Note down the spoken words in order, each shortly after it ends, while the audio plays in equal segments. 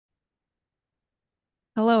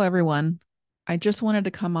Hello, everyone. I just wanted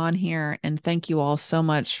to come on here and thank you all so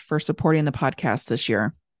much for supporting the podcast this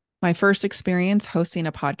year. My first experience hosting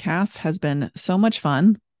a podcast has been so much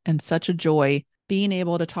fun and such a joy being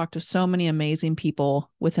able to talk to so many amazing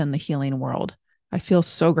people within the healing world. I feel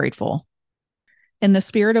so grateful. In the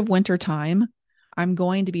spirit of winter time, I'm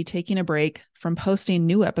going to be taking a break from posting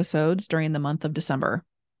new episodes during the month of December.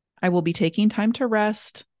 I will be taking time to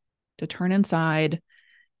rest, to turn inside,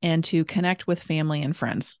 and to connect with family and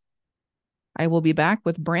friends. I will be back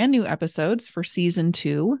with brand new episodes for season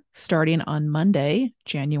 2 starting on Monday,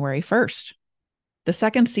 January 1st. The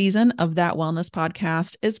second season of That Wellness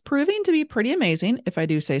podcast is proving to be pretty amazing, if I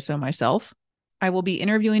do say so myself. I will be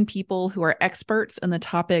interviewing people who are experts in the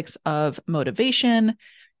topics of motivation,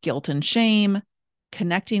 guilt and shame,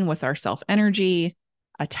 connecting with our self energy,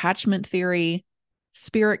 attachment theory,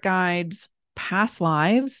 spirit guides, past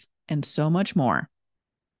lives, and so much more.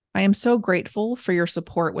 I am so grateful for your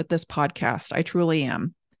support with this podcast. I truly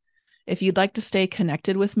am. If you'd like to stay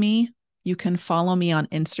connected with me, you can follow me on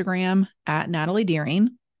Instagram at Natalie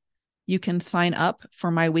Deering. You can sign up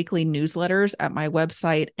for my weekly newsletters at my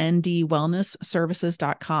website,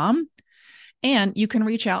 ndwellnessservices.com. And you can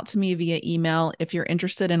reach out to me via email if you're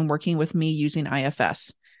interested in working with me using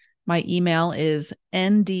IFS. My email is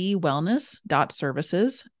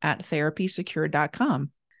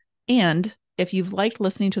ndwellness.services@therapysecure.com. And if you've liked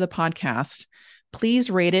listening to the podcast,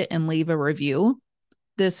 please rate it and leave a review.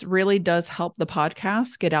 This really does help the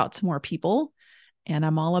podcast get out to more people, and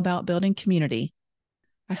I'm all about building community.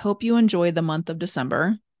 I hope you enjoy the month of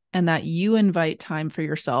December and that you invite time for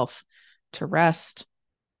yourself to rest,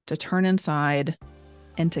 to turn inside,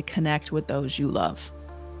 and to connect with those you love.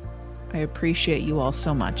 I appreciate you all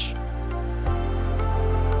so much.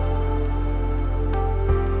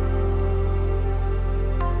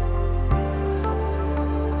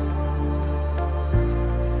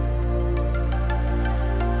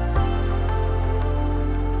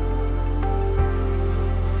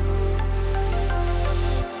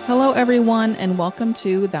 Hello, everyone, and welcome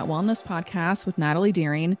to That Wellness Podcast with Natalie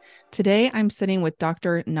Deering. Today, I'm sitting with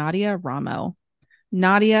Dr. Nadia Ramo.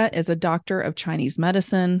 Nadia is a doctor of Chinese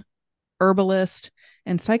medicine, herbalist,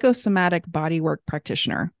 and psychosomatic bodywork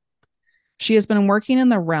practitioner. She has been working in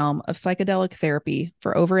the realm of psychedelic therapy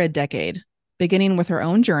for over a decade, beginning with her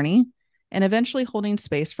own journey and eventually holding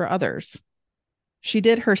space for others. She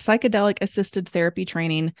did her psychedelic assisted therapy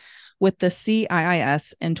training with the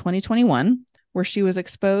CIIS in 2021, where she was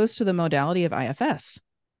exposed to the modality of IFS.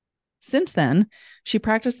 Since then, she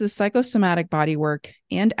practices psychosomatic bodywork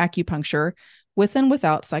and acupuncture with and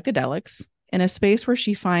without psychedelics in a space where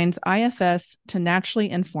she finds IFS to naturally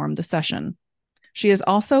inform the session. She has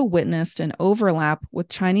also witnessed an overlap with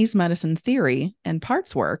Chinese medicine theory and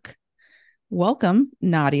parts work. Welcome,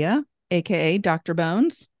 Nadia, aka Dr.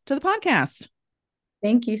 Bones, to the podcast.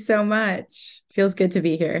 Thank you so much. Feels good to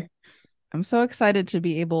be here. I'm so excited to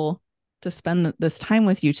be able to spend this time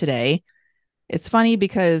with you today. It's funny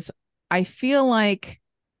because I feel like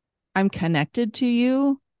I'm connected to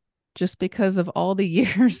you just because of all the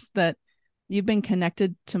years that you've been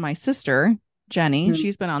connected to my sister, Jenny. Mhm.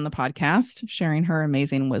 She's been on the podcast sharing her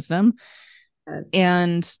amazing wisdom. Yes.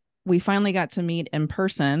 And we finally got to meet in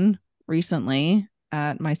person recently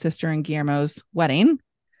at my sister and Guillermo's wedding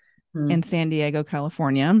in Mhm. San Diego,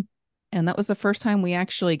 California. And that was the first time we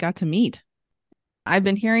actually got to meet. I've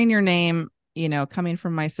been hearing your name, coming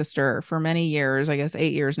from my sister for many years, I guess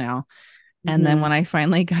 8 years now. And then when Mhm. I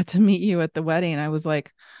finally got to meet you at the wedding, I was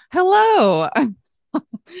like, hello.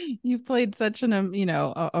 You played such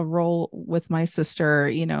a role with my sister,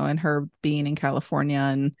 and her being in California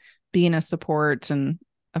and being a support and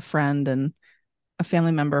a friend and a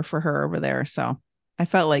family member for her over there. So I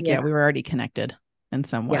felt like, yeah, Yeah, we were already connected in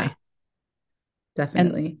some yeah, way. And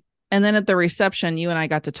definitely. and then at the reception, you and I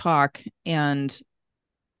got to talk and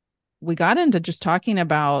we got into just talking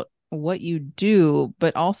about what you do,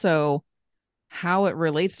 but also how it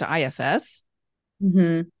relates to IFS,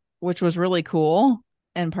 Hmm. which was really cool.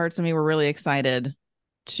 And parts of me were really excited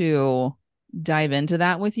to dive into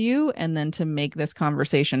that with you and then to make this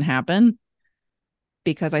conversation happen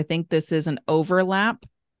because I think this is an overlap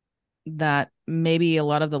that maybe a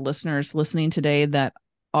lot of the listeners listening today that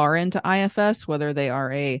are into IFS, whether they are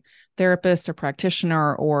a therapist, a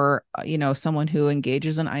practitioner, or someone who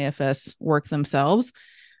engages in IFS work themselves,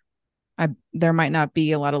 there might not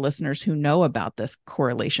be a lot of listeners who know about this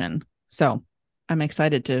correlation. So I'm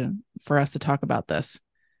excited for us to talk about this.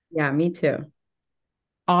 Yeah, me too.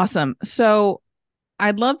 Awesome. So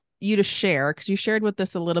I'd love you to share because you shared with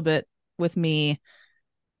this a little bit with me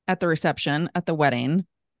at the reception at the wedding.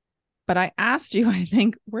 But I asked you, I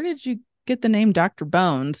think, where did you get the name Dr.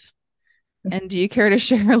 Bones? And do you care to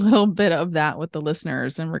share a little bit of that with the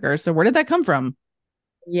listeners in regards to where did that come from?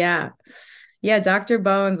 Yeah. Yeah, Dr.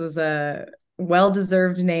 Bones was a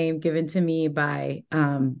well-deserved name given to me by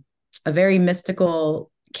a very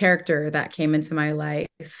mystical character that came into my life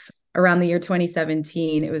around the year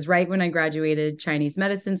 2017. It was right when I graduated Chinese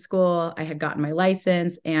medicine school. I had gotten my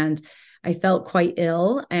license and I felt quite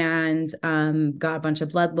ill and got a bunch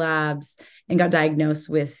of blood labs and got diagnosed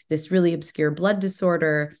with this really obscure blood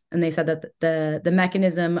disorder. And they said that the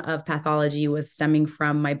mechanism of pathology was stemming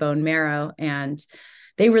from my bone marrow, and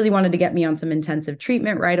they really wanted to get me on some intensive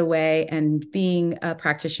treatment right away. And being a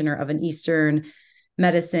practitioner of an Eastern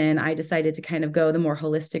medicine, I decided to kind of go the more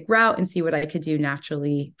holistic route and see what I could do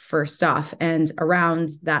naturally first off. And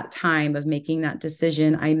around that time of making that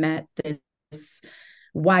decision, I met this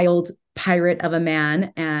wild pirate of a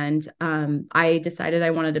man. And I decided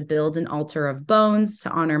I wanted to build an altar of bones to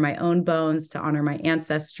honor my own bones, to honor my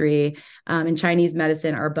ancestry. In Chinese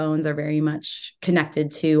medicine, our bones are very much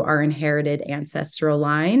connected to our inherited ancestral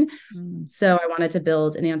line. Mm. So I wanted to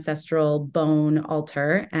build an ancestral bone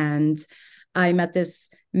altar. And I met this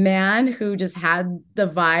man who just had the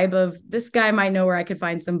vibe of this guy might know where I could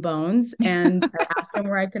find some bones. And I asked him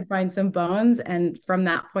where I could find some bones. And from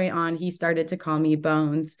that point on, he started to call me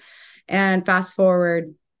Bones. And fast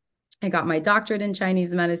forward, I got my doctorate in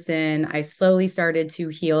Chinese medicine. I slowly started to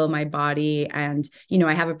heal my body, and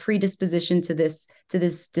I have a predisposition to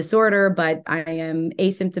this disorder, but I am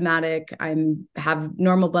asymptomatic. I'm have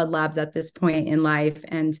normal blood labs at this point in life,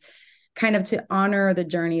 and kind of to honor the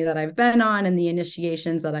journey that I've been on and the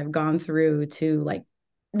initiations that I've gone through to like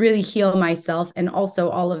really heal myself, and also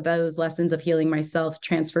all of those lessons of healing myself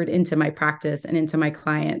transferred into my practice and into my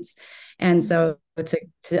clients. And so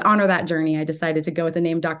to honor that journey, I decided to go with the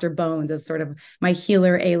name Dr. Bones as sort of my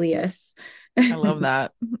healer alias. I love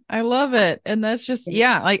that. I love it. And that's just,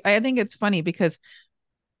 yeah, like I think it's funny because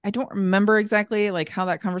I don't remember exactly like how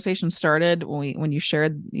that conversation started when you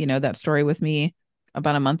shared, that story with me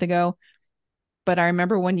about a month ago. But I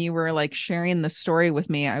remember when you were like sharing the story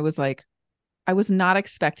with me, I was like, I was not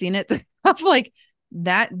expecting it to have like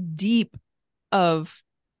that deep of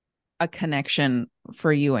a connection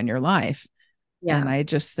for you in your life. And Yeah. I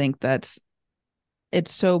just think it's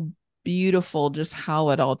so beautiful just how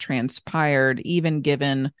it all transpired, even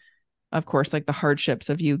given, of course, like the hardships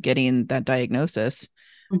of you getting that diagnosis,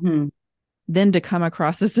 Mm-hmm. then to come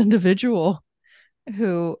across this individual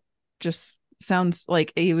who just sounds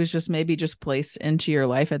like he was just maybe just placed into your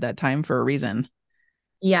life at that time for a reason.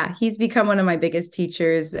 Yeah. He's become one of my biggest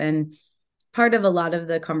teachers. And part of a lot of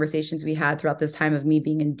the conversations we had throughout this time of me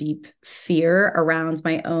being in deep fear around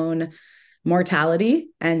my own mortality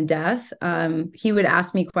and death, he would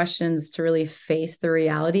ask me questions to really face the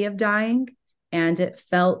reality of dying. And it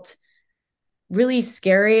felt really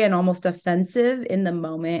scary and almost offensive in the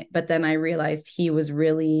moment. But then I realized he was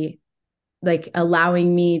really like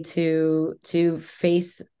allowing me to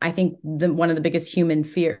face, I think, one of the biggest human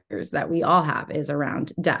fears that we all have is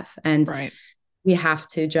around death. And Right. we have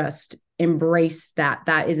to just embrace that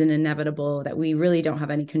is an inevitable that we really don't have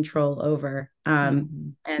any control over. Mm-hmm.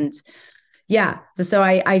 And yeah, so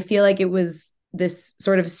I feel like it was this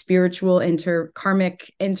sort of spiritual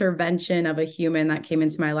karmic intervention of a human that came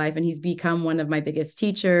into my life, and he's become one of my biggest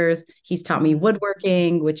teachers. He's taught me Mm-hmm.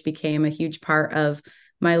 woodworking, which became a huge part of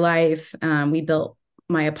my life. We built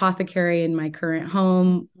my apothecary in my current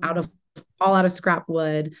home out of scrap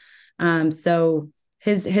wood. So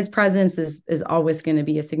his presence is always going to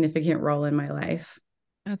be a significant role in my life.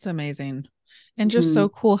 That's amazing. And just Mm-hmm. so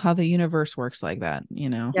cool how the universe works like that,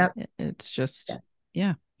 Yep. It's just, Yeah.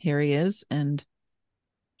 yeah, here he is. And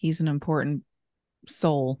he's an important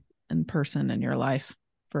soul and person in your life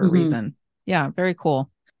for a Mm-hmm. reason. Yeah, very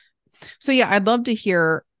cool. So, yeah, I'd love to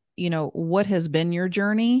hear, what has been your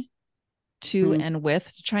journey to Mm-hmm. and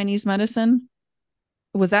with Chinese medicine.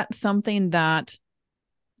 Was that something that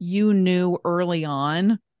you knew early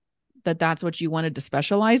on that that's what you wanted to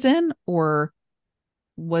specialize in? Or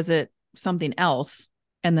was it something else?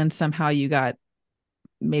 And then somehow you got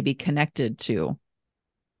maybe connected to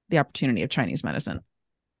the opportunity of Chinese medicine.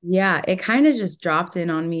 Yeah, it kind of just dropped in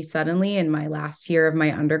on me suddenly in my last year of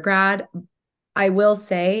my undergrad. I will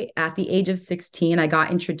say at the age of 16, I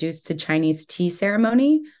got introduced to Chinese tea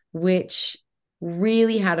ceremony, which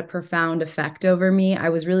really had a profound effect over me. I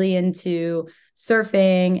was really into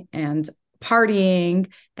surfing and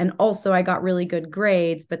partying, and also I got really good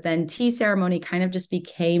grades. But then tea ceremony kind of just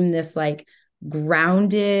became this like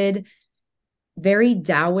grounded, very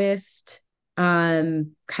Taoist,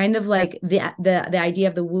 kind of like the idea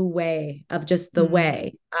of the Wu Wei, of just the Mm,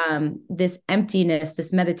 way, this emptiness,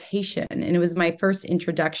 this meditation. And it was my first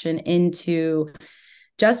introduction into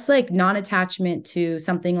just like non-attachment to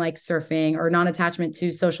something like surfing, or non-attachment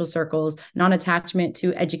to social circles, non-attachment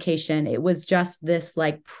to education. It was just this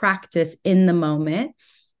like practice in the moment,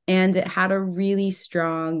 and it had a really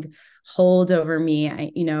strong hold over me.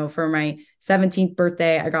 For my 17th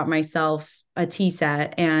birthday, I got myself a tea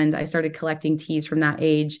set, and I started collecting teas from that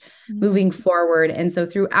age mm, moving forward. And so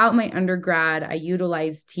throughout my undergrad, I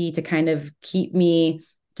utilized tea to kind of keep me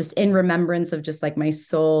just in remembrance of just like my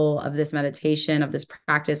soul, of this meditation, of this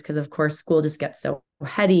practice. Because of course, school just gets so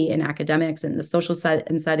heady in academics, and the social set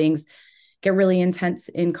and settings get really intense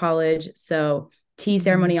in college. So tea mm.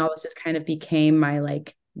 ceremony always just kind of became my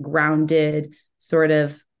like grounded sort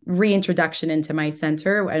of reintroduction into my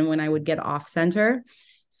center, and when I would get off center.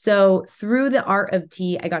 So through the art of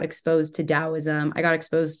tea, I got exposed to Taoism. I got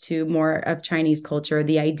exposed to more of Chinese culture,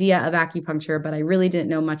 the idea of acupuncture, but I really didn't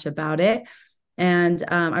know much about it. And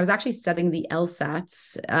I was actually studying the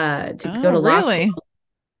LSATs to go Oh, to law school, really?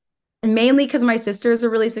 and mainly because my sister is a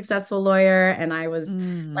really successful lawyer, and I was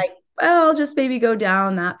Mm, like, well, I'll just maybe go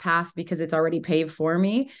down that path because it's already paved for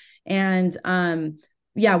me. And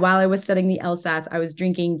yeah, while I was studying the LSATs, I was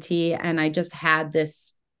drinking tea, and I just had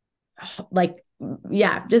this like,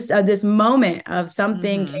 yeah, just this moment of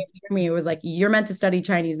something mm-hmm. came through me. It was like, you're meant to study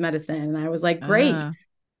Chinese medicine, and I was like, great. Ah,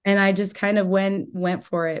 And I just kind of went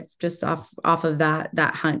for it, just off of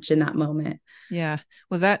that hunch in that moment. yeah.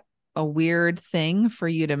 Was that a weird thing for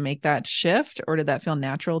you to make that shift, or did that feel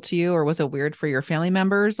natural to you, or was it weird for your family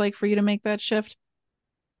members, like for you to make that shift?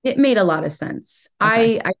 It made a lot of sense.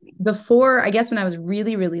 Okay. I before, I guess when I was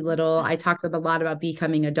really, really little, I talked a lot about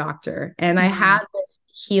becoming a doctor. And I had Mm, this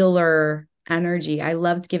healer energy. I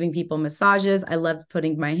loved giving people massages. I loved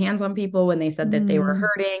putting my hands on people when they said that they were mm,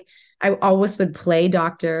 hurting. I always would play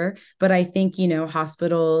doctor, but I think,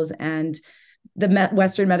 hospitals and the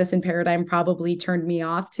Western medicine paradigm probably turned me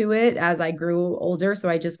off to it as I grew older. So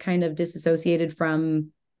I just kind of disassociated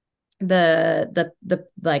from the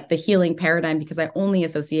like the healing paradigm, because I only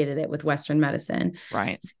associated it with Western medicine.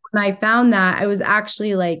 right. So when I found that, I was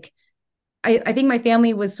actually like, I think my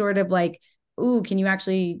family was sort of like, ooh, can you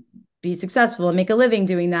actually be successful and make a living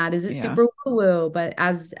doing that? Is it Yeah, super woo woo? But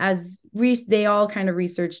they all kind of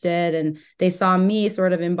researched it, and they saw me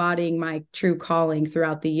sort of embodying my true calling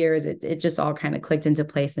throughout the years. It just all kind of clicked into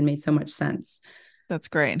place and made so much sense. that's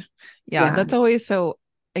great. Yeah, Yeah. that's always so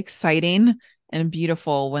exciting and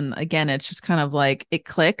beautiful when, again, it's just kind of like it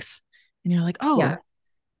clicks and you're like, oh, Yeah.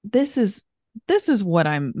 this is this is what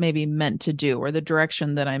I'm maybe meant to do, or the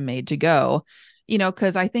direction that I'm made to go.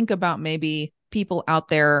 Because I think about maybe people out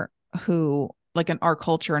there who, like in our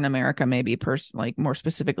culture in America, maybe like more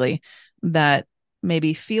specifically, that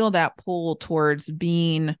maybe feel that pull towards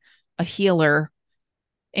being a healer.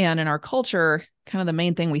 And in our culture, kind of the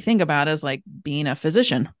main thing we think about is like being a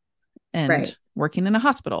physician and Right. working in a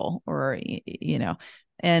hospital, or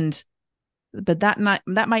and but that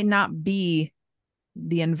might not be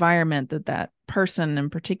the environment that that person in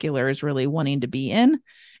particular is really wanting to be in.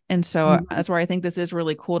 And so Mhm. that's where I think this is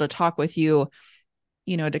really cool to talk with you,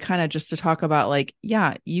 to kind of just to talk about like,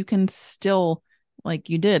 yeah, you can still, like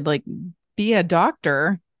you did, like be a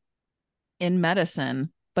doctor in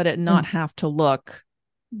medicine, but it not Mhm. have to look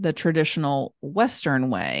the traditional Western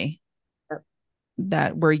way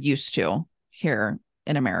that we're used to here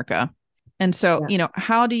in America. And so, Yeah.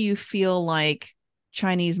 how do you feel like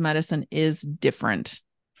Chinese medicine is different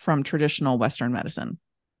from traditional Western medicine?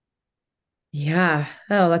 Yeah.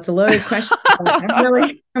 Oh, that's a loaded question. But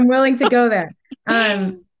I'm willing to go there.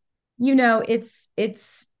 Um,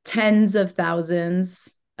 it's tens of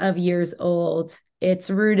thousands of years old. It's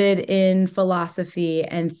rooted in philosophy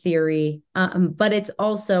and theory, but it's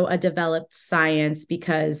also a developed science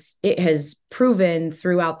because it has proven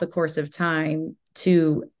throughout the course of time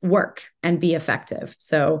to work and be effective.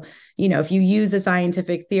 So, if you use a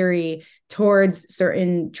scientific theory towards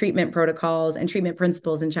certain treatment protocols and treatment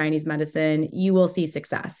principles in Chinese medicine, you will see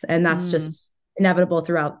success. And that's Mm, just inevitable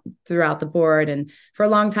throughout the board. And for a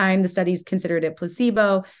long time, the studies considered it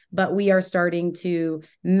placebo, but we are starting to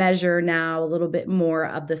measure now a little bit more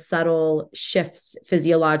of the subtle shifts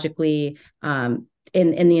physiologically, in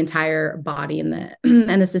the entire body, and the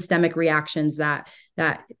and the systemic reactions that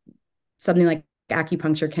something like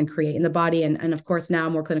acupuncture can create in the body. And of course, now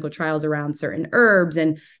more clinical trials around certain herbs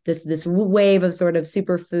and this wave of sort of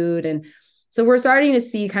superfood. And so we're starting to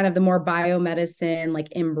see kind of the more biomedicine,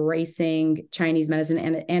 like embracing Chinese medicine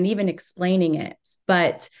and even explaining it.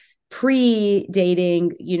 But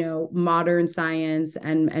predating, modern science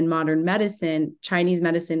and modern medicine. Chinese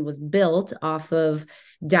medicine was built off of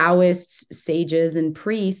Taoist sages and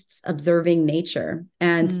priests observing nature,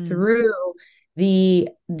 and Mm, through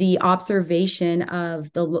the observation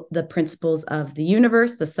of the principles of the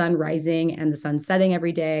universe, the sun rising and the sun setting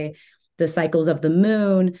every day, the cycles of the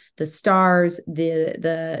moon, the stars,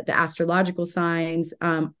 the astrological signs,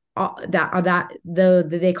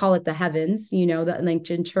 they call it the heavens, that, like,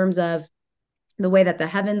 in terms of the way that the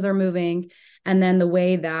heavens are moving, and then the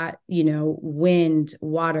way that, wind,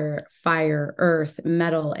 water, fire, earth,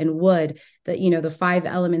 metal, and wood, that, the five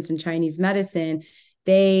elements in Chinese medicine,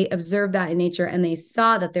 they observed that in nature, and they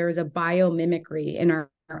saw that there is a biomimicry in our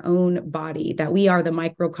own body, that we are the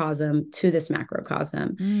microcosm to this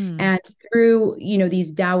macrocosm. mm, And through,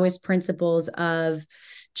 these Taoist principles of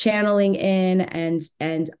channeling in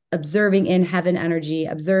and observing in heaven energy,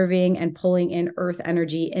 observing and pulling in earth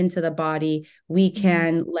energy into the body, we mm,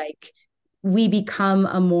 can, like, we become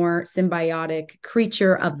a more symbiotic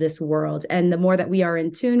creature of this world. And the more that we are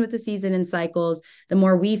in tune with the season and cycles, the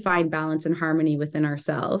more we find balance and harmony within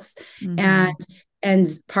ourselves. And mm-hmm, and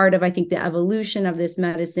part of, I think, the evolution of this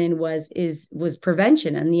medicine was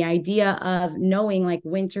prevention, and the idea of knowing, like,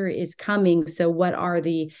 winter is coming, so what are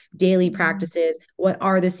the daily mm, practices, what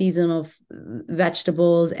are the seasonal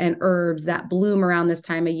vegetables and herbs that bloom around this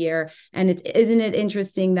time of year. And isn't it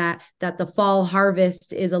interesting that the fall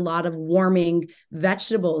harvest is a lot of warming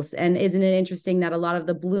vegetables, and isn't it interesting that a lot of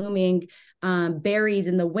the blooming berries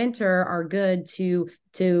in the winter are good to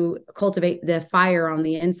cultivate the fire on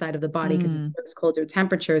the inside of the body, because it's mm. those colder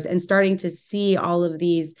temperatures, and starting to see all of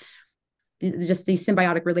these, just these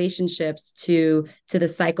symbiotic relationships to the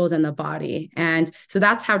cycles and the body. And so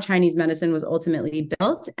that's how Chinese medicine was ultimately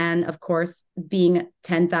built. And of course, being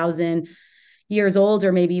 10,000 years old,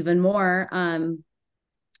 or maybe even more,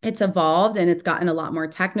 it's evolved and it's gotten a lot more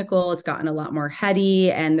technical, it's gotten a lot more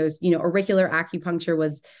heady. And there's, auricular acupuncture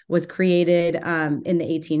was created in the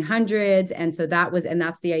 1800s, and so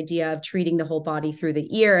that's the idea of treating the whole body through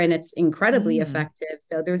the ear, and it's incredibly Mm. effective.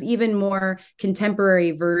 So there's even more contemporary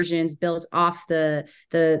versions built off the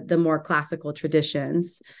more classical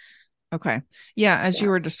traditions. Okay. Yeah. As you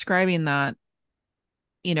Yeah. were describing that,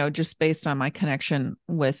 just based on my connection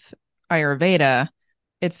with Ayurveda,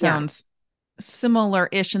 it Yeah. sounds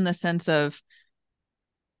similar-ish in the sense of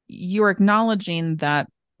you're acknowledging that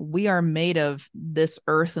we are made of this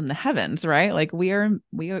earth and the heavens, right? Like we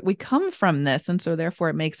come from this. And so therefore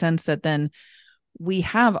it makes sense that then we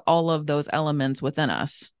have all of those elements within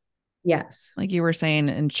us. Yes. Like you were saying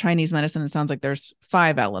in Chinese medicine, it sounds like there's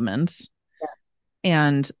five elements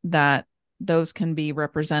and that those can be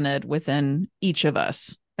represented within each of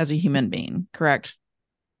us as a human being, correct?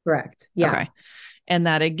 Correct. Yeah. Okay. And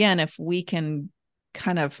that again, if we can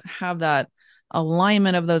kind of have that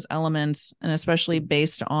alignment of those elements, and especially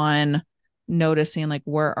based on noticing like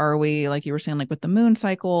where are we, like you were saying, like with the moon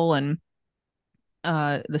cycle and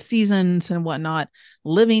the seasons and whatnot,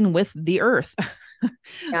 living with the earth,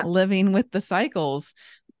 Yeah. living with the cycles,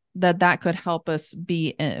 that could help us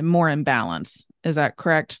be more in balance. Is that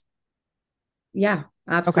correct? Yeah. Okay.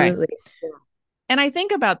 Absolutely. Yeah. And I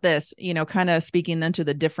think about this, kind of speaking then to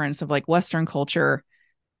the difference of like Western culture,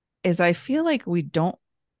 is I feel like we don't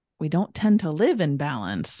tend to live in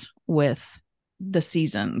balance with the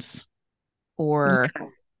seasons or Yeah.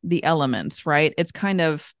 the elements, right? It's kind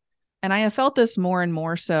of, and I have felt this more and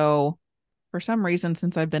more so for some reason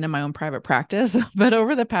since I've been in my own private practice, but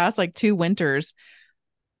over the past like 2 winters,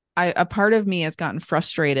 a part of me has gotten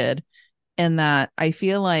frustrated in that I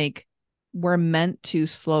feel like we're meant to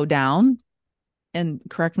slow down, and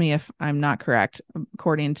correct me if I'm not correct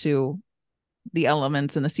according to the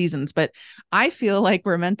elements and the seasons, but I feel like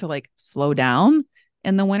we're meant to like slow down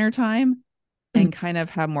in the wintertime and kind of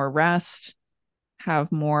have more rest,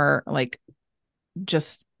 have more like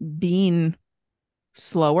just being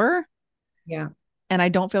slower. Yeah. And I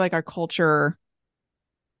don't feel like our culture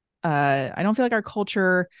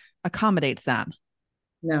accommodates that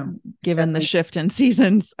No, given the definitely. shift in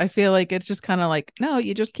seasons. I feel like it's just kind of like, no,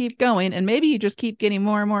 you just keep going and maybe you just keep getting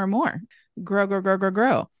more and more and more. Grow, grow, grow, grow,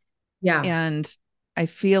 grow. Yeah. And I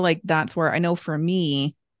feel like that's where I know for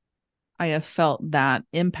me, I have felt that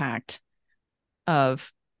impact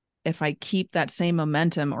of if I keep that same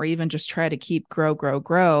momentum or even just try to keep grow, grow,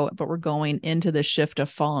 grow, but we're going into the shift of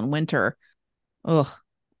fall and winter. Oh,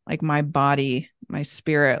 like my body, my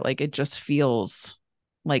spirit, like it just feels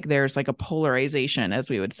like there's like a polarization, as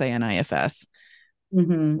we would say in IFS,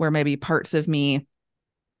 Hmm. where maybe parts of me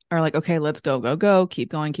are like, okay, let's go, go, go, keep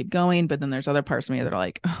going, keep going. But then there's other parts of me that are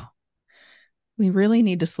like, oh, we really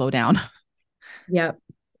need to slow down. Yep.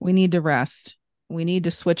 We need to rest. We need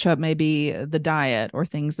to switch up maybe the diet or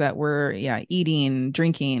things that we're eating,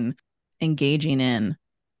 drinking, engaging in.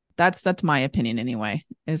 That's my opinion anyway,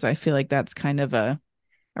 is I feel like that's kind of a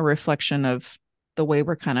reflection of the way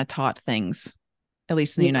we're kind of taught things, at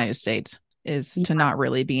least in the Yeah. United States, is to Yeah. not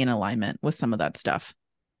really be in alignment with some of that stuff.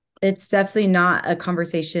 It's definitely not a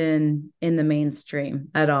conversation in the mainstream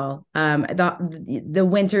at all. The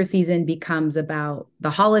winter season becomes about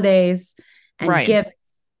the holidays and Right.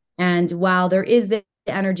 gifts. And while there is the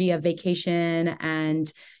energy of vacation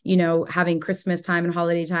and, having Christmas time and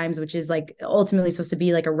holiday times, which is like ultimately supposed to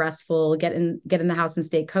be like a restful get in the house and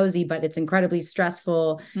stay cozy, but it's incredibly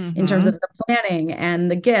stressful in terms Mm-hmm. of the planning and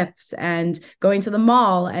the gifts and going to the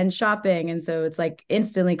mall and shopping. And so it's like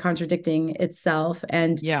instantly contradicting itself.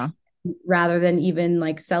 And Yeah. rather than even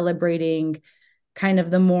like celebrating kind of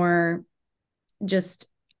the more just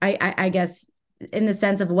I guess in the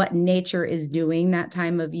sense of what nature is doing that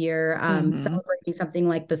time of year, Mm-hmm. celebrating something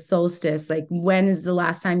like the solstice. Like, when is the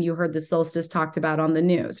last time you heard the solstice talked about on the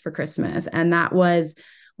news for Christmas? And that was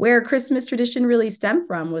where Christmas tradition really stemmed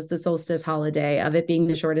from, was the solstice holiday, of it being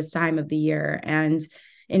the shortest time of the year. And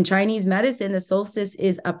in Chinese medicine, the solstice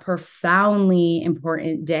is a profoundly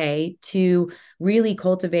important day to really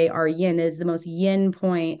cultivate our yin. It's the most yin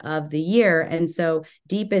point of the year. And so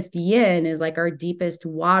deepest yin is like our deepest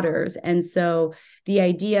waters. And so the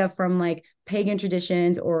idea from like pagan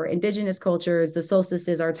traditions or indigenous cultures, the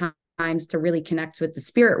solstices are times to really connect with the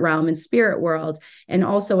spirit realm and spirit world. And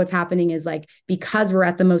also what's happening is, like, because we're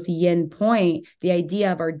at the most yin point, the idea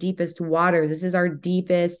of our deepest waters, this is our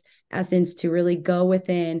deepest essence, to really go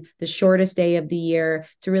within the shortest day of the year,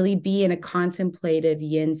 to really be in a contemplative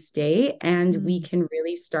yin state. And we Mm. can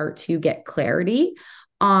really start to get clarity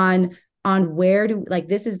on where to, like,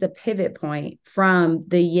 this is the pivot point from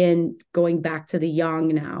the yin going back to the yang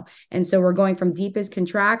now. And so we're going from deepest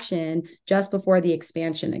contraction just before the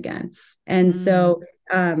expansion again. And Mm. so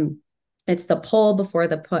it's the pull before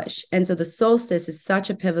the push. And so the solstice is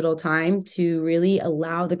such a pivotal time to really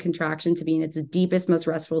allow the contraction to be in its deepest, most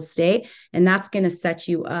restful state. And that's going to set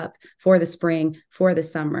you up for the spring, for the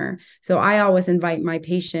summer. So I always invite my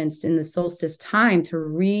patients in the solstice time to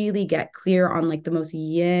really get clear on like the most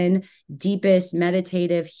yin, deepest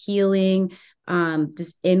meditative healing,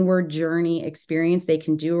 just inward journey experience they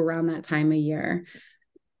can do around that time of year.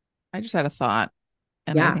 I just had a thought,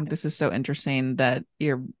 and I Yeah. think this is so interesting that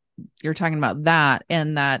you're talking about that,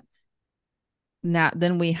 and that now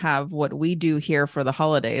then we have what we do here for the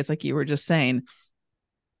holidays, like you were just saying.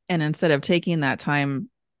 And instead of taking that time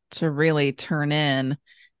to really turn in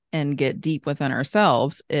and get deep within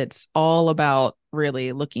ourselves, it's all about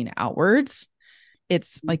really looking outwards.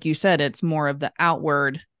 It's like you said, it's more of the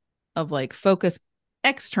outward, of like focus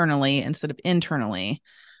externally instead of internally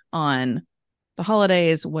on the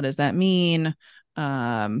holidays. What does that mean?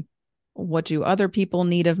 Um, what do other people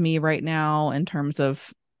need of me right now in terms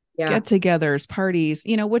of Yeah. get togethers, parties,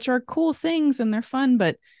 which are cool things and they're fun,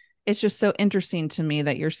 but it's just so interesting to me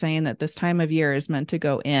that you're saying that this time of year is meant to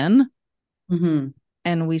go in, Mm-hmm.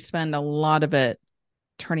 and we spend a lot of it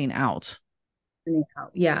turning out.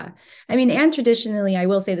 Yeah. I mean, and traditionally, I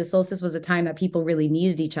will say the solstice was a time that people really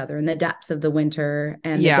needed each other in the depths of the winter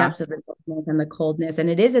and the Yeah. depths of the darkness and the coldness. And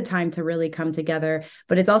it is a time to really come together,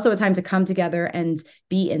 but it's also a time to come together and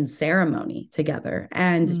be in ceremony together,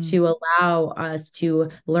 and Mm, to allow us to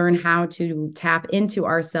learn how to tap into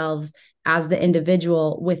ourselves as the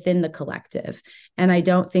individual within the collective. And I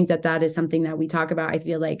don't think that that is something that we talk about. I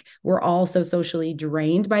feel like we're all so socially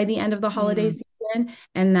drained by the end of the holiday mm, season,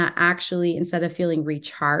 and that actually, instead of feeling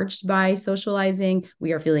recharged by socializing,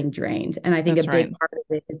 we are feeling drained. And I think a that's big right. part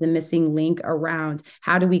of it is the missing link around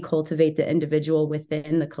how do we cultivate the individual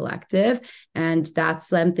within the collective. And that's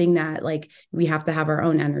something that, like, we have to have our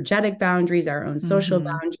own energetic boundaries, our own social Mm-hmm.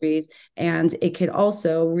 boundaries. And it could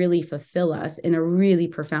also really fulfill us in a really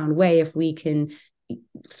profound way if we can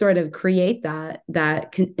sort of create that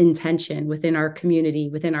intention within our community,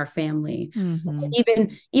 within our family. Mm-hmm.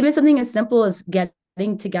 Even something as simple as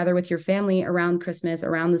getting together with your family around Christmas,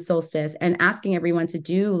 around the solstice, and asking everyone to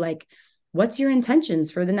do, like, what's your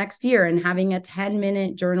intentions for the next year, and having a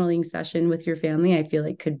 10-minute journaling session with your family, I feel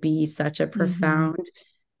like could be such a Mm-hmm. profound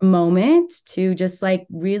moment to just like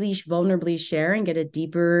really vulnerably share and get a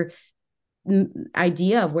deeper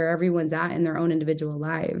idea of where everyone's at in their own individual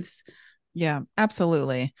lives. Yeah,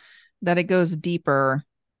 absolutely. That it goes deeper.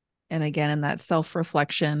 And again, in that self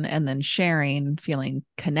reflection and then sharing, feeling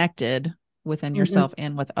connected within Mm-hmm. yourself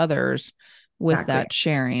and with others with Exactly. that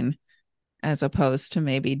sharing, as opposed to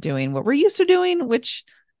maybe doing what we're used to doing, which,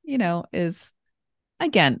 is,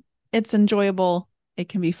 again, it's enjoyable. It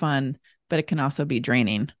can be fun, but it can also be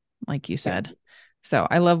draining, like you Yeah, said. So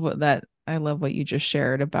I love what you just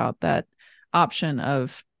shared about that option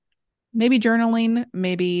of maybe journaling,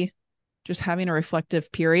 maybe just having a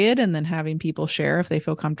reflective period and then having people share if they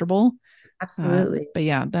feel comfortable. absolutely. But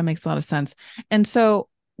yeah, that makes a lot of sense. And so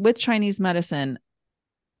with Chinese medicine,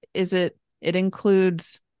 it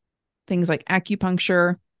includes things like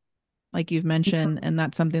acupuncture, like you've mentioned, and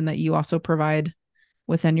that's something that you also provide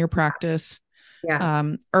within your practice. Yeah.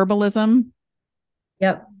 Herbalism,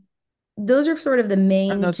 Yep. Those are sort of the are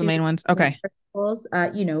main those the two main ones? Okay. principles.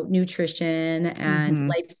 Nutrition and Mm-hmm.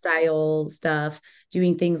 lifestyle stuff,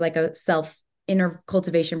 doing things like a self inner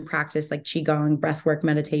cultivation practice like qigong, breath work,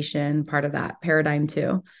 meditation, part of that paradigm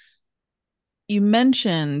too. You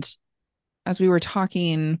mentioned as we were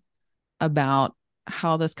talking about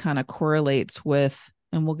how this kind of correlates with,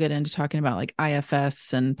 and we'll get into talking about like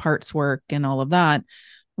IFS and parts work and all of that.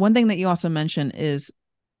 One thing that you also mentioned is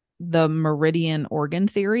the meridian organ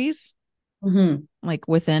theories, Mm-hmm. like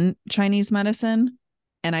within Chinese medicine.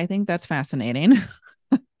 And I think that's fascinating.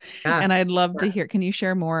 Yeah. And I'd love to hear, can you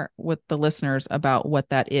share more with the listeners about what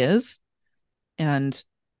that is and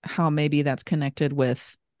how maybe that's connected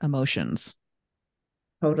with emotions?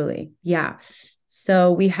 Totally. Yeah.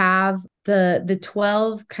 So we have the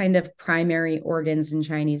 12 kind of primary organs in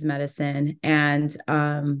Chinese medicine,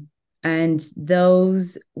 and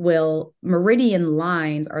those will meridian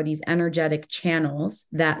lines are these energetic channels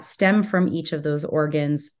that stem from each of those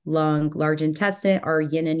organs. Lung, large intestine, our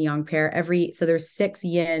yin and yang pair. So there's six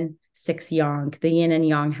yin, six yang. The yin and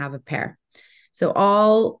yang have a pair. So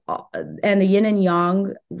and the yin and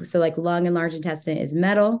yang, so like lung and large intestine is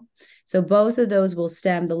metal. So both of those will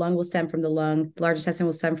stem, the lung will stem from the lung, the large intestine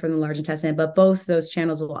will stem from the large intestine, but both those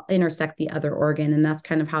channels will intersect the other organ. And that's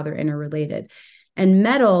kind of how they're interrelated. And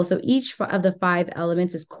metal, so each of the five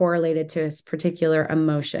elements is correlated to a particular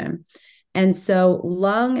emotion. And so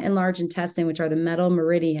lung and large intestine, which are the metal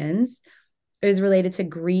meridians, is related to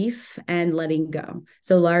grief and letting go.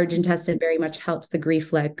 So large intestine very much helps the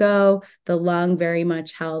grief let go. The lung very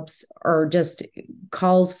much helps or just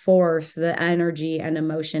calls forth the energy and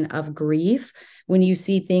emotion of grief. When you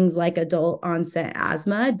see things like adult onset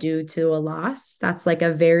asthma due to a loss, that's like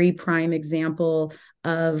a very prime example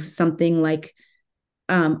of something like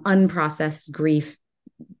unprocessed grief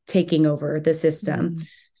taking over the system. Mm-hmm.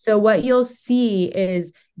 So what you'll see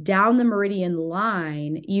is down the meridian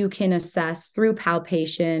line, you can assess through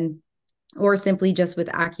palpation or simply just with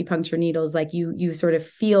acupuncture needles, like you sort of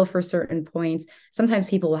feel for certain points. Sometimes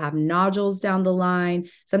people will have nodules down the line.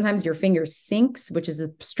 Sometimes your finger sinks, which is a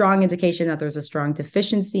strong indication that there's a strong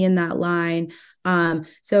deficiency in that line.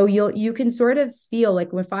 So you can sort of feel like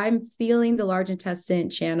if I'm feeling the large intestine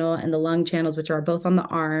channel and the lung channels, which are both on the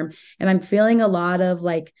arm, and I'm feeling a lot of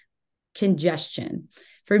like congestion.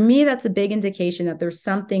 For me, that's a big indication that there's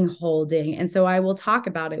something holding. And so I will talk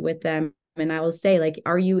about it with them and I will say, like,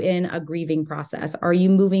 are you in a grieving process? Are you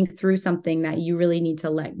moving through something that you really need to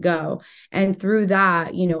let go? And through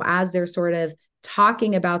that, as they're sort of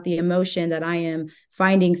talking about the emotion that I am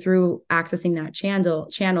finding through accessing that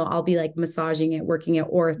channel, I'll be like massaging it, working it,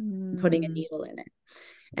 or putting a Mm-hmm. needle in it.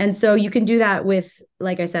 And so you can do that with,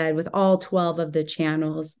 like I said, with all 12 of the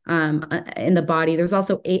channels in the body. There's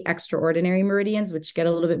also 8 extraordinary meridians, which get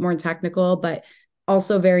a little bit more technical, but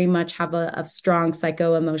also very much have a strong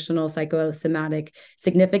psycho-emotional, psychosomatic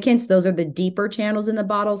significance. Those are the deeper channels in the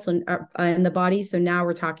bottle, so in the body. So now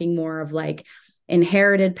we're talking more of like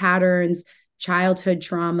inherited patterns, childhood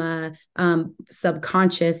trauma,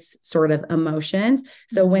 subconscious sort of emotions.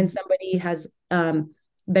 So when Mm-hmm. somebody has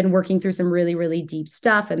been working through some really, really deep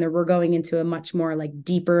stuff and then we're going into a much more like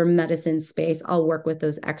deeper medicine space, I'll work with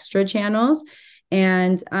those extra channels.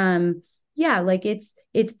 And yeah, like it's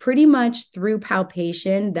pretty much through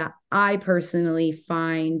palpation that I personally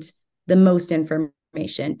find the most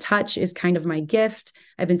information. Touch is kind of my gift.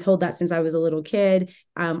 I've been told that since I was a little kid.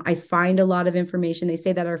 I find a lot of information. They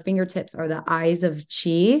say that our fingertips are the eyes of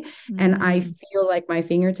chi, and I Mm-hmm. feel like my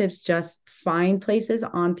fingertips just find places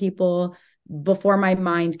on people before my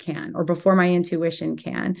mind can or before my intuition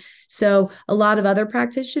can. So a lot of other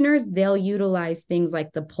practitioners, they'll utilize things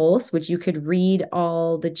like the pulse, which you could read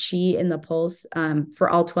all the chi in the pulse for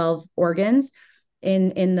all 12 organs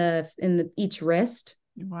in the each wrist.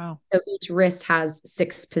 Wow. So each wrist has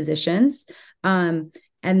 6 positions.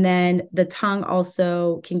 And then the tongue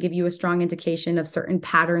also can give you a strong indication of certain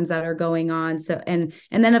patterns that are going on. So and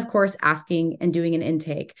then of course asking and doing an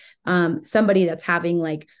intake. Somebody that's having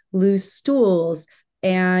like loose stools,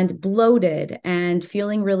 and bloated and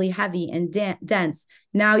feeling really heavy and dense,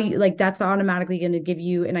 now you like that's automatically going to give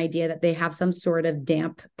you an idea that they have some sort of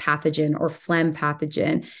damp pathogen or phlegm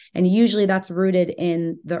pathogen. And usually that's rooted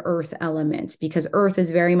in the earth element, because earth is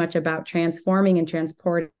very much about transforming and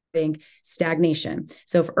transporting stagnation.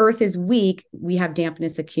 So if earth is weak, we have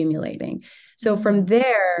dampness accumulating. So from Mm.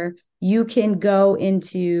 there, you can go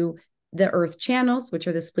into the earth channels, which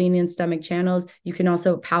are the spleen and stomach channels. You can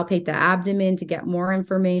also palpate the abdomen to get more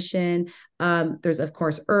information. There's of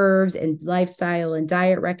course herbs and lifestyle and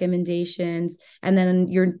diet recommendations, and then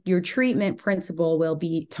your treatment principle will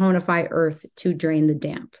be tonify earth to drain the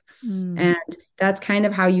damp. Mm. And that's kind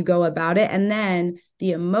of how you go about it. And then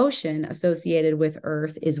the emotion associated with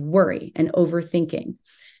earth is worry and overthinking.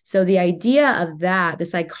 So the idea of that, the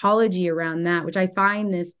psychology around that, which I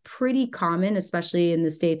find this pretty common, especially in the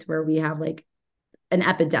States where we have like an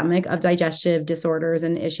epidemic of digestive disorders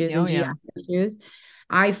and issues Oh and GI yeah. issues.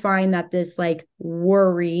 I find that this like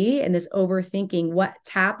worry and this overthinking, what's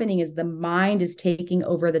happening is the mind is taking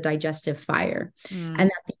over the digestive fire. Mm. And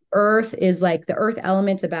that the earth is like the earth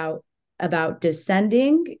element's about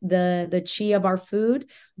descending the chi of our food,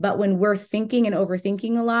 but when we're thinking and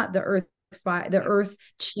overthinking a lot, the earth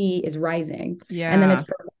chi is rising, and then Yeah. it's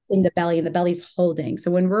protecting the belly and the belly's holding.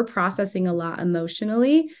 So when we're processing a lot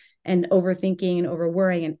emotionally and overthinking and over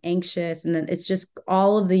worrying and anxious, and then it's just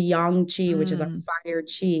all of the yang chi, which is our Mm. fire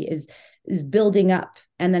chi, is building up,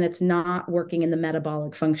 and then it's not working in the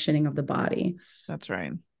metabolic functioning of the body. That's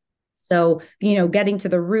right. So, getting to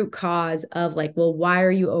the root cause of like, well, why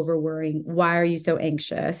are you over worrying? Why are you so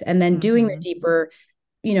anxious? And then doing the Mm-hmm. deeper,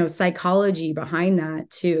 psychology behind that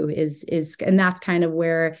too is and that's kind of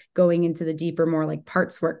where going into the deeper, more like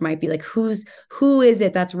parts work might be like, who is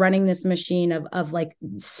it that's running this machine of like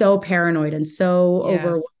so paranoid and so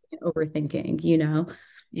Yes. overthinking.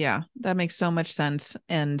 Yeah, that makes so much sense.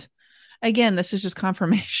 And again, this is just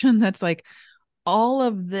confirmation that's like all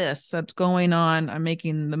of this that's going on. I'm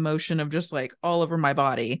making the motion of just like all over my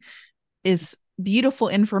body is beautiful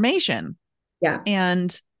information. Yeah.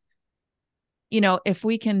 And, if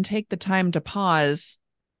we can take the time to pause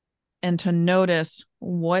and to notice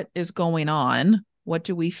what is going on, what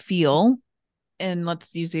do we feel? And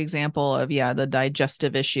let's use the example of, yeah, the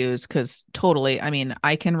digestive issues, because totally, I mean,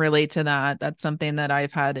 I can relate to that. That's something that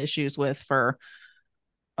I've had issues with for,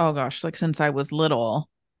 oh gosh, like since I was little.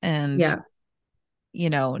 And, Yeah.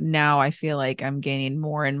 now I feel like I'm gaining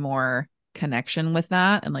more and more connection with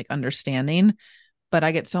that and like understanding. But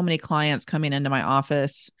I get so many clients coming into my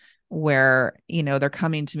office where, they're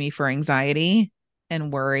coming to me for anxiety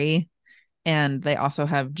and worry, and they also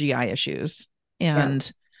have GI issues. Yeah.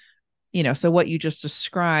 And, so what you just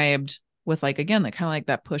described with like, again, like kind of like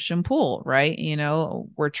that push and pull, right?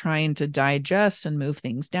 We're trying to digest and move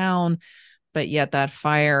things down, but yet that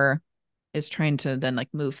fire is trying to then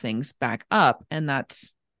like move things back up. And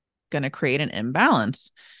that's going to create an imbalance.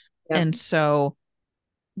 Yeah. And so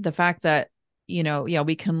the fact that, yeah,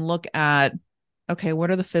 we can look at, okay,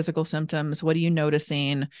 what are the physical symptoms? What are you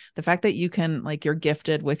noticing? The fact that you can, like, you're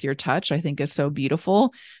gifted with your touch, I think is so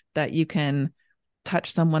beautiful that you can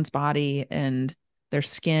touch someone's body and their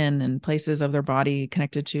skin and places of their body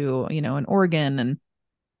connected to, an organ and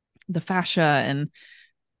the fascia,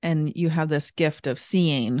 and you have this gift of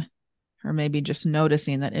seeing, or maybe just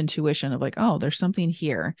noticing, that intuition of like, oh, there's something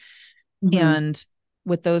here. Mm-hmm. And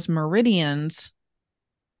with those meridians,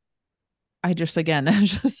 I just, again,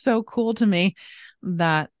 it's just so cool to me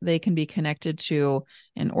that they can be connected to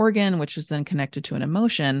an organ, which is then connected to an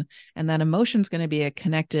emotion. And that emotion is going to be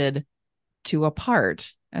connected to a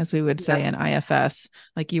part, as we would say Yeah. in IFS,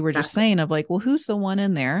 like you were just Exactly. saying, of like, well, who's the one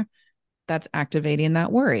in there that's activating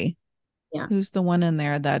that worry? Yeah. Who's the one in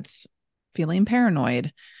there that's feeling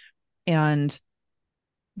paranoid? And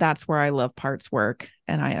that's where I love parts work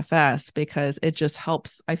and IFS, because it just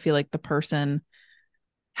helps, I feel like, the person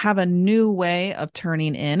have a new way of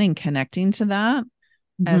turning in and connecting to that,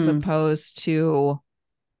 as Mm-hmm. opposed to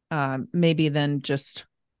maybe then just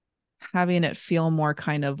having it feel more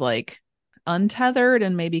kind of like untethered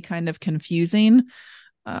and maybe kind of confusing,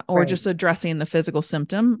 or Right. just addressing the physical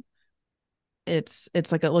symptom. It's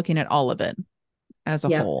like looking at all of it as a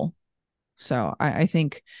Yep. whole. So I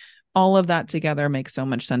think all of that together makes so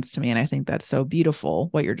much sense to me. And I think that's so beautiful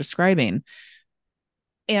what you're describing.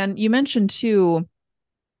 And you mentioned too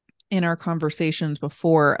in our conversations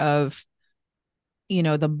before of,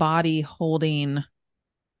 the body holding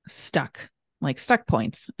stuck, like stuck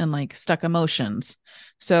points and like stuck emotions.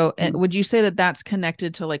 So would you say that that's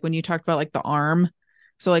connected to like when you talked about like the arm?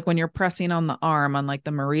 So like when you're pressing on the arm on like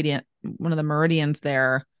the meridian, one of the meridians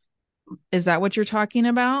there, is that what you're talking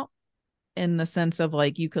about? in the sense of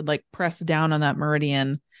like you could like press down on that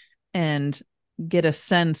meridian and get a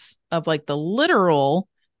sense of like the literal,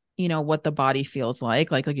 what the body feels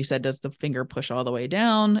like you said, does the finger push all the way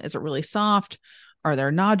down? Is it really soft? Are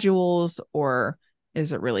there nodules, or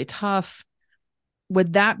is it really tough?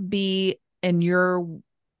 Would that be in your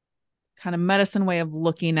kind of medicine way of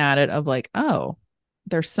looking at it, of like, oh,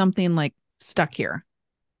 there's something like stuck here?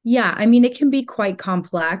 Yeah, I mean, it can be quite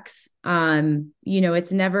complex.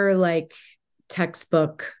 It's never like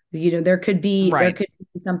textbook. There Right. could be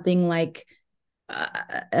something like uh,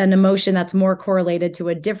 an emotion that's more correlated to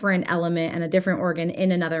a different element and a different organ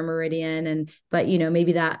in another meridian, and but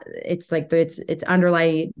maybe that it's like it's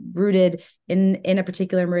underlying rooted in a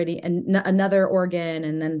particular meridian and another organ,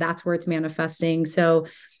 and then that's where it's manifesting. So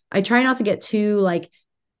I try not to get too like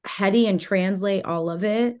heady and translate all of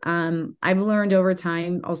it. I've learned over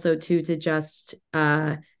time also too to just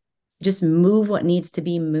move what needs to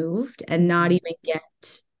be moved and not Mm-hmm. even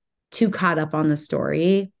get too caught up on the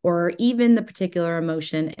story or even the particular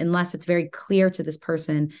emotion unless it's very clear to this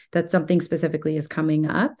person that something specifically is coming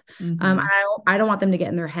up. Mm-hmm. I don't want them to get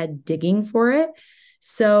in their head digging for it.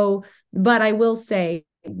 So, but I will say,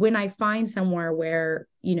 when I find somewhere where,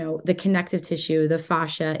 the connective tissue, the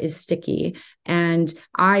fascia is sticky, and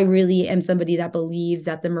I really am somebody that believes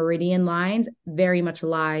that the meridian lines very much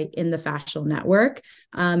lie in the fascial network.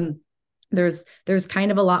 There's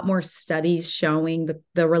kind of a lot more studies showing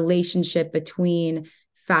the relationship between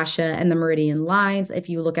fascia and the meridian lines. If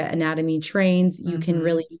you look at anatomy trains, you can Mm-hmm.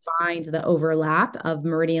 really find the overlap of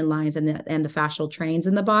meridian lines and the fascial trains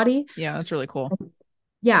in the body. Yeah, that's really cool.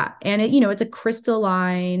 Yeah, and it's a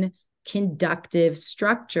crystalline conductive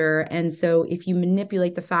structure, and so if you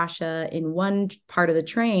manipulate the fascia in one part of the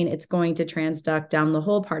train, it's going to transduct down the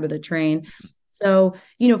whole part of the train. So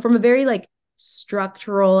from a very like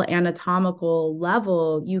structural anatomical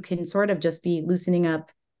level, you can sort of just be loosening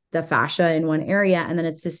up the fascia in one area, and then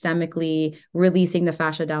it's systemically releasing the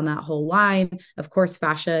fascia down that whole line. Of course,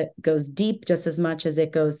 fascia goes deep just as much as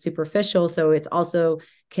it goes superficial, so it's also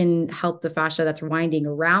can help the fascia that's winding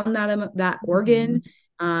around that Mm-hmm. organ.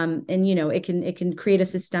 And it can create a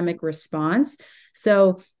systemic response.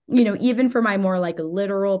 So even for my more like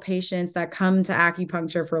literal patients that come to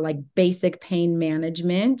acupuncture for like basic pain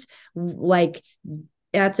management, like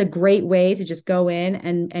that's a great way to just go in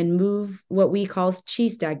and move what we call chi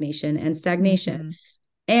stagnation and stagnation. Mm-hmm.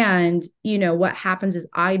 And what happens is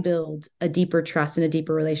I build a deeper trust and a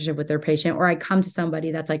deeper relationship with their patient, or I come to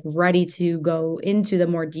somebody that's like ready to go into the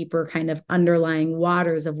more deeper kind of underlying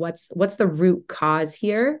waters of what's the root cause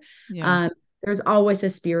here. Yeah. um, there's always a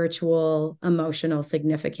spiritual emotional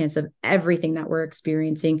significance of everything that we're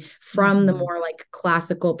experiencing from the Mm-hmm. more like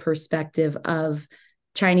classical perspective of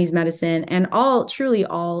Chinese medicine, and truly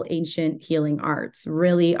all ancient healing arts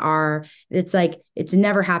really are. It's like it's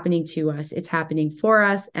never happening to us, it's happening for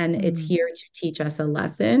us, and it's Mm-hmm. here to teach us a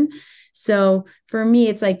lesson. So for me,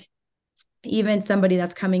 it's like even somebody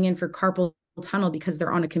that's coming in for carpal tunnel because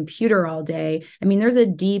they're on a computer all day. I mean, there's a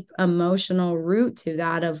deep emotional root to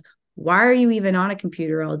that of why are you even on a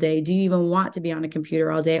computer all day? Do you even want to be on a computer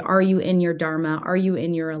all day? Are you in your dharma? Are you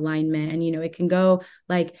in your alignment? And it can go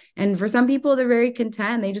like, and for some people, they're very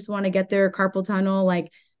content. They just want to get their carpal tunnel,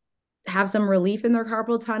 like have some relief in their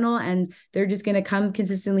carpal tunnel, and they're just going to come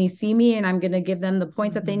consistently see me, and I'm going to give them the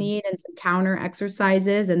points that they Mm-hmm. need and some counter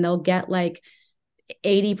exercises, and they'll get like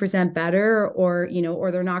 80% better, or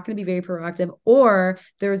they're not going to be very proactive. Or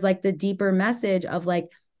there's like the deeper message of like,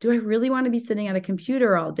 do I really want to be sitting at a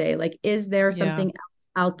computer all day? Like, is there Yeah. something else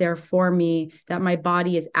out there for me that my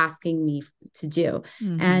body is asking me to do?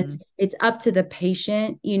 And Mm-hmm. it's up to the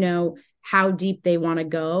patient, how deep they want to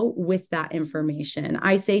go with that information.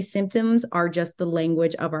 I say symptoms are just the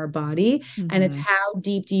language of our body, and it's Mm-hmm. how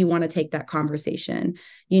deep do you want to take that conversation?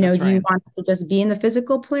 That's Do you right. want to just be in the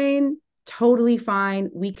physical plane? Totally fine.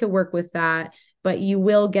 We could work with that, but you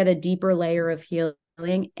will get a deeper layer of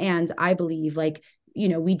healing. And I believe, like,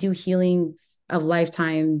 we do healings of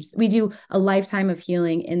lifetimes. We do a lifetime of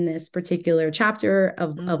healing in this particular chapter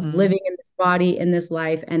of Mm-hmm. living in this body, in this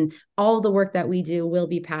life. And all the work that we do will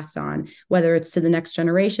be passed on, whether it's to the next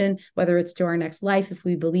generation, whether it's to our next life, if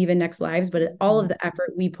we believe in next lives. But all Mm-hmm. of the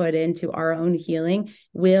effort we put into our own healing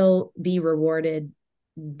will be rewarded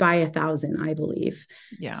by 1,000, I believe.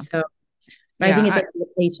 Yeah. So I Yeah. think it's up to the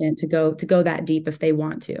patient to go that deep if they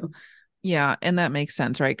want to. Yeah. And that makes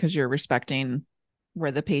sense, right? Because you're respecting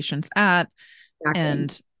where the patient's at. Exactly.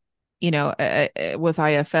 And, with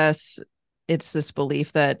IFS, it's this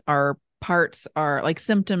belief that our parts are like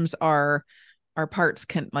symptoms are our parts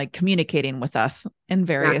can like communicating with us in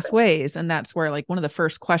various Exactly. ways. And that's where like one of the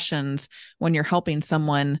first questions when you're helping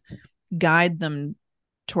someone guide them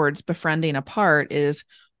towards befriending a part is,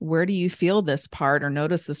 where do you feel this part or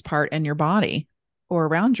notice this part in your body or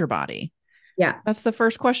around your body? Yeah. That's the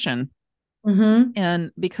first question. Mm-hmm.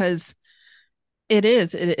 And because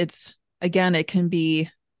it's again, it can be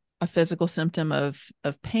a physical symptom of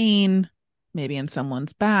pain, maybe in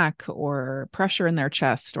someone's back, or pressure in their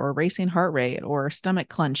chest, or racing heart rate, or stomach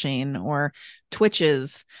clenching, or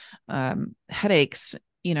twitches, headaches,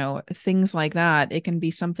 things like that. It can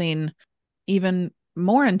be something even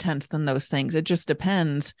more intense than those things. It just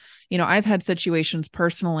depends. I've had situations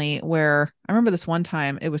personally where I remember this one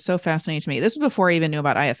time, it was so fascinating to me. This was before I even knew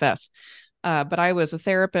about IFS. But I was a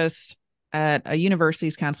therapist at a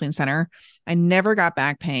university's counseling center. I never got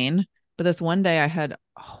back pain, but this one day I had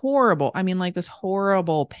horrible, I mean, like this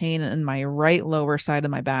horrible pain in my right lower side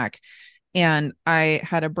of my back. And I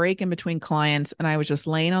had a break in between clients, and I was just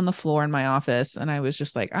laying on the floor in my office. And I was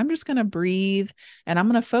just like, I'm just going to breathe and I'm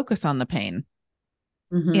going to focus on the pain.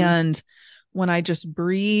 Mm-hmm. And when I just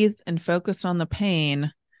breathed and focused on the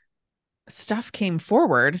pain, stuff came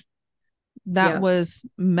forward that Yep. was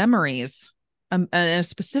memories, a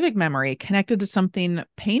specific memory connected to something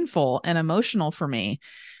painful and emotional for me.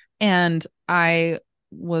 And I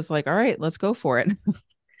was like, all right, let's go for it.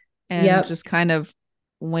 And Yep. just kind of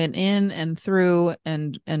went in and through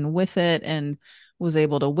and with it, and was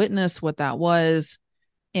able to witness what that was.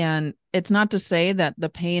 And it's not to say that the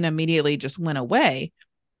pain immediately just went away,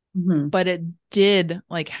 Mm-hmm. but it did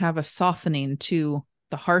like have a softening to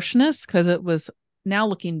the harshness, because it was, now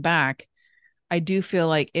looking back, I do feel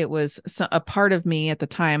like it was a part of me at the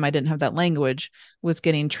time, I didn't have that language, was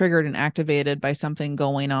getting triggered and activated by something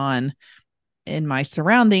going on in my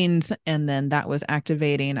surroundings. And then that was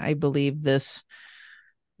activating, I believe, this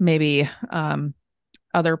maybe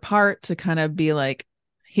other part to kind of be like,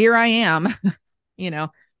 here I am, you know,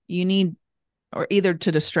 you need, or either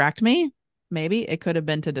to distract me. Maybe it could have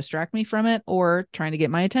been to distract me from it, or trying to get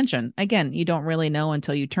my attention. Again, you don't really know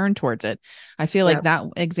until you turn towards it. I feel like Yep. that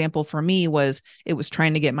example for me was, it was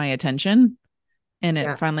trying to get my attention. And it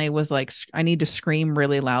Yeah. finally was like, I need to scream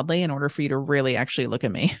really loudly in order for you to really actually look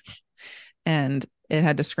at me. And it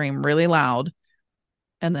had to scream really loud.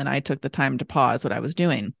 And then I took the time to pause what I was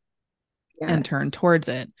doing and turn Yes. towards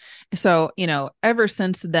it. So, ever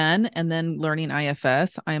since then, and then learning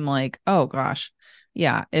IFS, I'm like, oh gosh,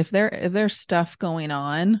 yeah, if there's stuff going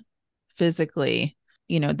on physically,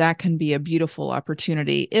 that can be a beautiful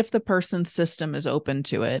opportunity if the person's system is open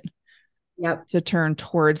to it, Yep. to turn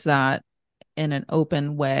towards that in an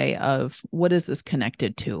open way of, what is this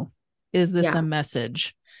connected to? Is this a Yeah.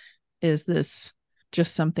 message? Is this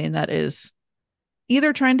just something that is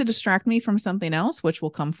either trying to distract me from something else, which will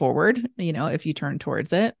come forward, if you turn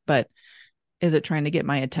towards it, but is it trying to get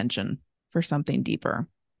my attention for something deeper?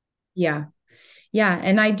 Yeah. Yeah.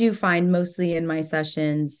 And I do find mostly in my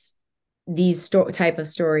sessions, these type of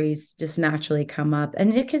stories just naturally come up.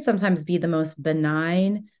 And it can sometimes be the most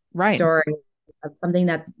benign Right. story of something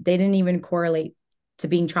that they didn't even correlate to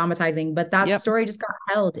being traumatizing, but that Yep. story just got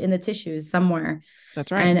held in the tissues somewhere.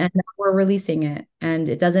 That's right. And we're releasing it. And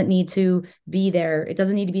it doesn't need to be there. It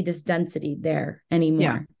doesn't need to be this density there Yeah,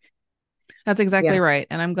 anymore. that's exactly Yeah. right.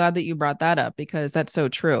 And I'm glad that you brought that up, because that's so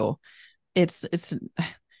true. It's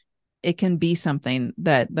it can be something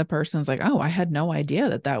that the person's like, oh, I had no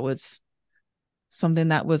idea that was something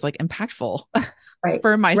that was like impactful Right.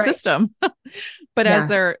 for my Right. system. But as Yeah.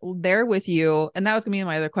 they're there with you, and that was gonna be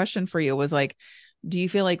my other question for you, was like, do you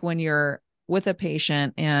feel like when you're with a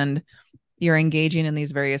patient and you're engaging in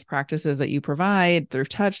these various practices that you provide through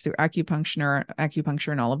touch, through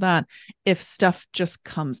acupuncture and all of that, if stuff just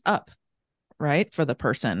comes up, right, for the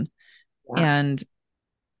person, Yeah. and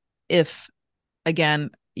if, again,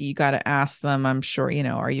 you got to ask them, I'm sure,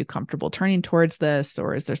 are you comfortable turning towards this,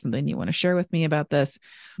 or is there something you want to share with me about this?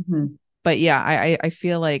 Mhm. But yeah, I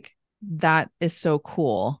feel like that is so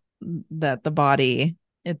cool, that the body,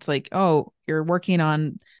 it's like, oh, you're working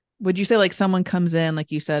on, would you say like someone comes in,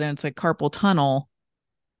 like you said, and it's like carpal tunnel,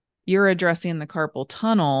 you're addressing the carpal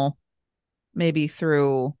tunnel maybe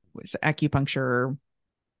through acupuncture,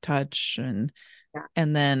 touch, Yeah.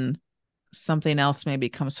 and then something else maybe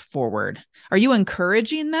comes forward. Are you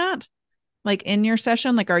encouraging that, like in your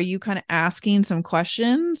session? Like, are you kind of asking some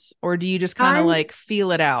questions, or do you just kind of I like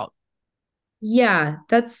feel it out? Yeah,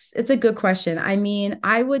 it's a good question. I mean,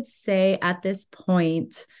 I would say at this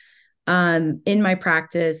point, in my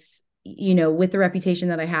practice, with the reputation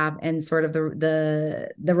that I have and sort of the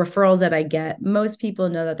referrals that I get, most people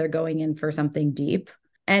know that they're going in for something deep.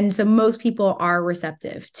 And so most people are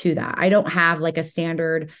receptive to that. I don't have like a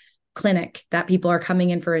standard clinic that people are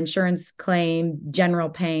coming in for insurance claim, general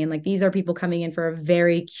pain. Like these are people coming in for a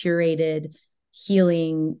very curated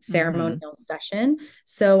healing Mm-hmm. ceremonial session.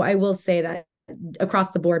 So I will say that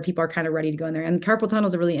across the board, people are kind of ready to go in there. And carpal tunnel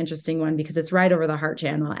is a really interesting one because it's right over the heart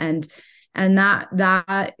channel. And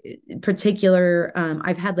that particular,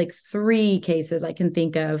 I've had like 3 cases I can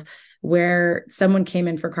think of where someone came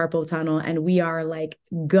in for carpal tunnel and we are like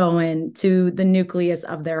going to the nucleus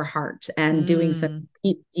of their heart and doing some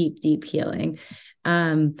Mm, deep healing.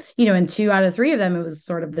 And 2 out of 3 of them, it was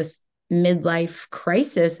sort of this midlife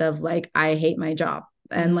crisis of like, I hate my job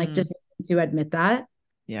and like mm, just to admit that.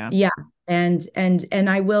 yeah. Yeah. And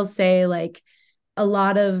I will say like a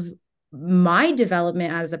lot of my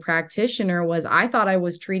development as a practitioner was I thought I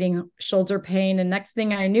was treating shoulder pain and next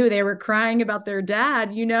thing I knew they were crying about their dad,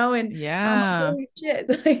 and I'm like, Yeah. holy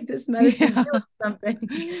shit, like this medicine's Yeah. doing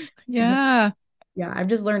something. Yeah. Yeah, I've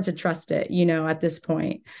just learned to trust it, at this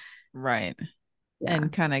point. Right. Yeah.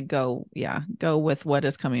 And kind of go with what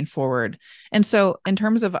is coming forward. And so, in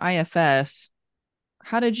terms of IFS,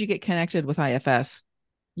 how did you get connected with IFS?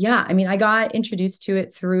 Yeah, I mean, I got introduced to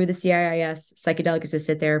it through the CIIS psychedelic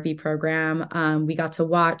assisted therapy program. We got to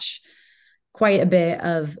watch quite a bit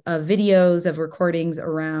of videos of recordings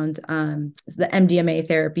around the MDMA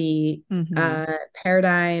therapy Mm-hmm. uh,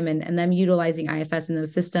 paradigm and them utilizing IFS in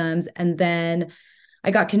those systems. And then I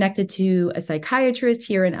got connected to a psychiatrist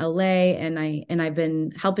here in LA, and I've been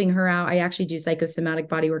helping her out. I actually do psychosomatic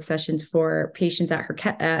bodywork sessions for patients at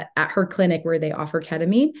her clinic where they offer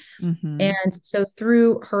ketamine. Mm-hmm. And so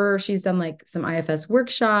through her, she's done like some IFS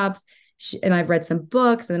workshops. And I've read some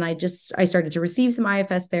books, and I started to receive some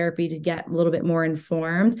IFS therapy to get a little bit more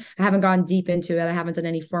informed. I haven't gone deep into it. I haven't done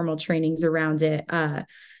any formal trainings around it.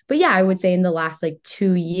 But yeah, I would say in the last like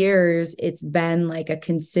 2 years, it's been like a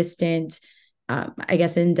consistent, I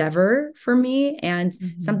guess, endeavor for me, and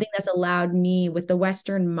Mm-hmm. something that's allowed me with the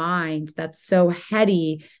Western mind that's so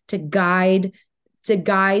heady to guide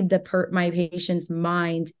my patient's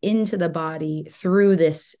mind into the body through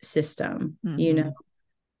this system, Mm-hmm. and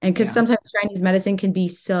because Yeah. sometimes Chinese medicine can be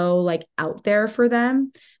so like out there for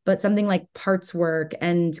them, but something like parts work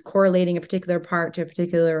and correlating a particular part to a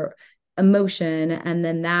particular emotion, and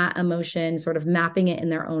then that emotion sort of mapping it in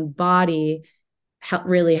their own body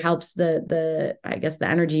really helps the I guess the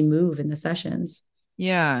energy move in the sessions.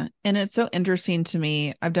 Yeah. And it's so interesting to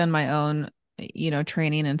me. I've done my own,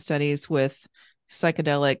 training and studies with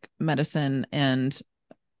psychedelic medicine and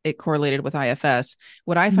it correlated with IFS.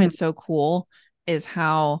 What I Mhm. find so cool is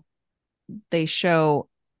how they show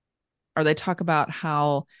or they talk about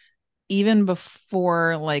how even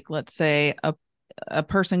before, like, let's say a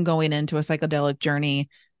person going into a psychedelic journey,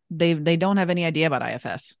 they don't have any idea about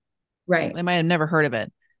IFS. Right. They might have never heard of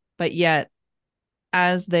it, but yet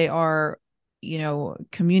as they are,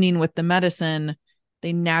 communing with the medicine,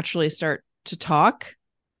 they naturally start to talk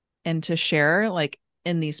and to share like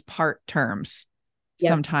in these part terms Yep.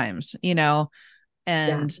 sometimes, Yeah.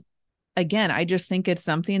 and again, I just think it's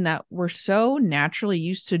something that we're so naturally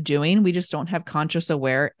used to doing. We just don't have conscious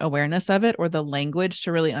awareness of it or the language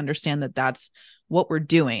to really understand that that's what we're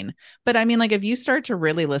doing. But I mean, like if you start to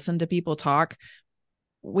really listen to people talk,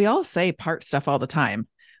 we all say part stuff all the time.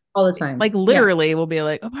 All the time. Like Yeah. literally we'll be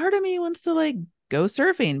like, a part of me wants to like go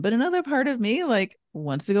surfing, but another part of me like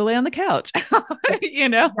wants to go lay on the couch, Yeah. you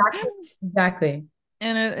know? Exactly. Exactly.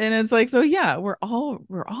 And it's like, so yeah, we're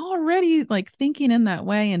already like thinking in that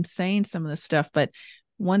way and saying some of this stuff. But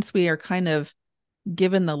once we are kind of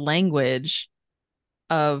given the language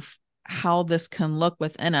of how this can look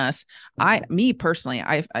within us, me personally,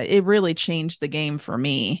 it really changed the game for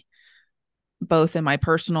me, both in my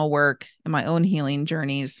personal work and my own healing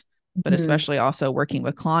journeys, but Mhm. especially also working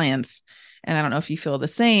with clients. And I don't know if you feel the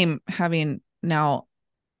same, having now,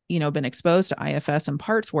 been exposed to IFS and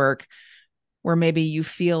parts work, where maybe you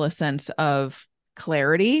feel a sense of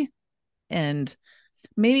clarity and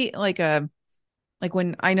maybe like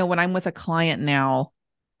when I know when I'm with a client now,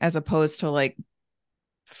 as opposed to like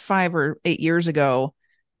 5 or 8 years ago,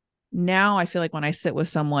 now I feel like when I sit with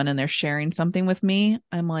someone and they're sharing something with me,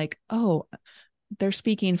 I'm like, oh, they're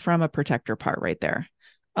speaking from a protector part right there.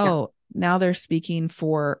 Yeah. Oh, now they're speaking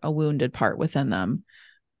for a wounded part within them.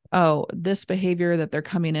 Oh, this behavior that they're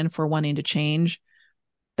coming in for wanting to change,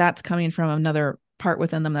 that's coming from another part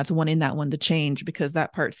within them that's wanting that one to change because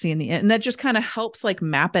that part's seeing the end. And that just kind of helps like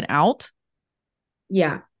map it out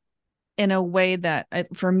Yeah. in a way that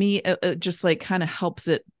for me, it just like kind of helps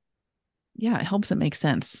it. Yeah, it helps it make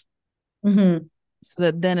sense. Hmm. So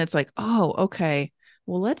that then it's like, oh, okay.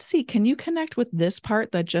 Well, let's see. Can you connect with this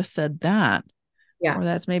part that just said that? Yeah. Or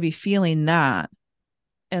that's maybe feeling that.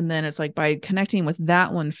 And then it's like by connecting with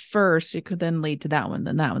that one first, it could then lead to that one,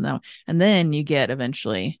 then that one, that one. And then you get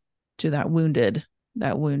eventually to that wounded,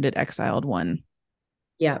 exiled one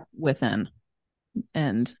Yeah. within.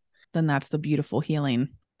 And then that's the beautiful healing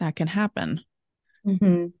that can happen.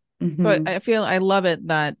 Mm-hmm. So Mm-hmm. I feel I love it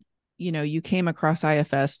that, you came across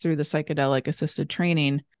IFS through the psychedelic assisted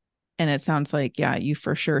training. And it sounds like, yeah, you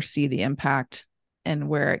for sure see the impact and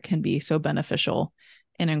where it can be so beneficial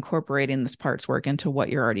in incorporating this parts work into what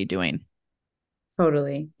you're already doing.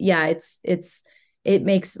 Totally. Yeah, it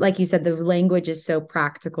makes, like you said, the language is so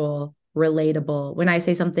practical, relatable. When I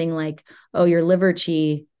say something like, "Oh, your liver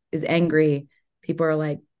chi is angry," people are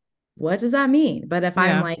like, "What does that mean?" But if I'm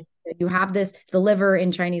Yeah. like, you have this, the liver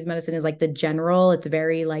in Chinese medicine is like the general, it's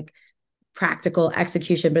very like practical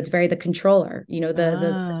execution, but it's very the controller, the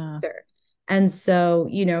Ah, protector. And so,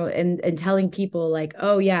 and telling people like,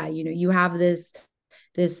 "Oh yeah, you have this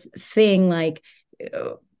thing like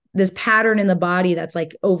uh, this pattern in the body that's like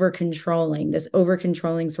this over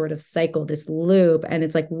controlling sort of cycle, this loop." And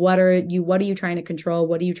it's like, what are you trying to control,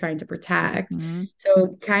 what are you trying to protect? mm-hmm.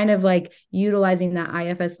 So kind of like utilizing that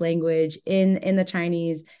IFS language in the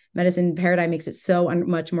Chinese medicine paradigm makes it so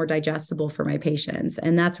much more digestible for my patients,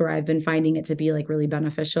 and that's where I've been finding it to be like really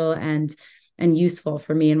beneficial and useful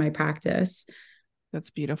for me in my practice. That's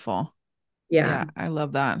beautiful. Yeah. Yeah, I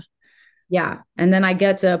love that. Yeah. And then I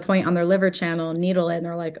get to a point on their liver channel, needle it, and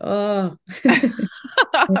they're like, "Oh,"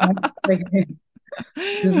 like,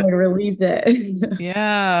 just like release it.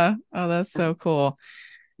 Yeah. Oh, that's so cool.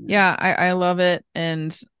 Yeah, I love it.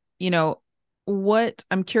 And, you know, what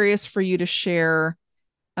I'm curious for you to share,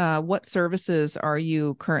 what services are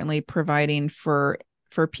you currently providing for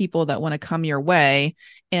people that want to come your way?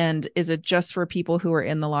 And is it just for people who are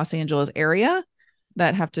in the Los Angeles area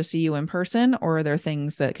that have to see you in person, or are there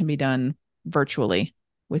things that can be done virtually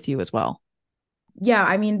with you as well? Yeah,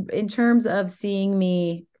 I mean, in terms of seeing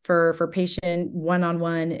me for patient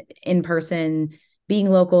one-on-one in person, being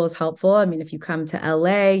local is helpful. I mean, if you come to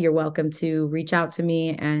LA, you're welcome to reach out to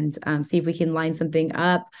me and see if we can line something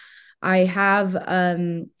up. I have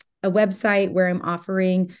a website where I'm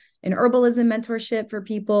offering an herbalism mentorship for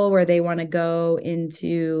people where they want to go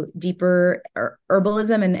into deeper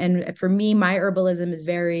herbalism. And for me, my herbalism is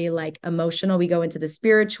very like emotional. We go into the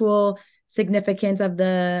spiritual significance of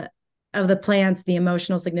the plants, the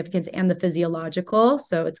emotional significance, and the physiological.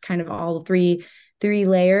 So it's kind of all three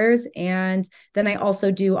layers. And then I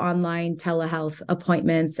also do online telehealth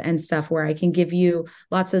appointments and stuff where I can give you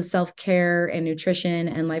lots of self-care and nutrition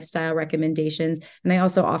and lifestyle recommendations. And I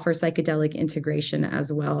also offer psychedelic integration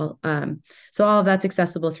as well. So all of that's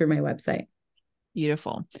accessible through my website.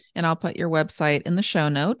 Beautiful. And I'll put your website in the show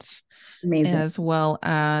notes, Amazing. as well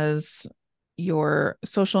as your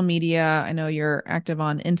social media. I know you're active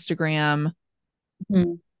on Instagram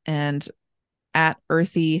Mhm. and at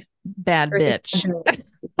Earthy Bad Earthy Bitch.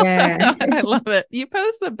 Fabulous. Yeah, I love it. You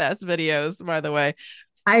post the best videos, by the way.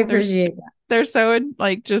 I There's appreciate that. they're so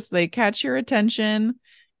like just they catch your attention,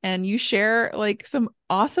 and you share like some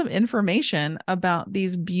awesome information about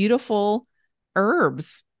these beautiful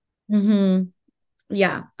herbs. Mm-hmm.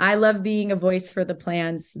 Yeah, I love being a voice for the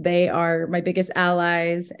plants. They are my biggest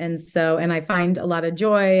allies. And I find a lot of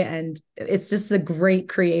joy, and it's just a great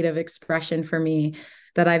creative expression for me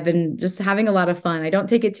that I've been just having a lot of fun. I don't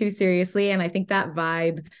take it too seriously. And I think that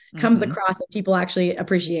vibe comes Mm-hmm. across and people actually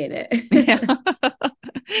appreciate Yeah.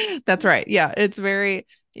 it. That's right. Yeah. It's very,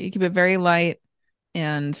 you keep it very light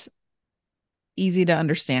and easy to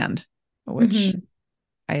understand, which Mhm.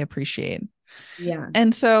 I appreciate. Yeah.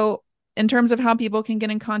 And so, in terms of how people can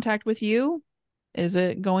get in contact with you, is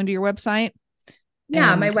it going to your website?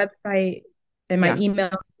 Yeah. My And website and my yeah,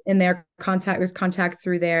 emails in there, there's contact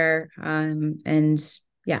through there. And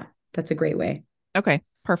yeah, that's a great way. okay,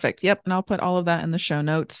 perfect. Yep. And I'll put all of that in the show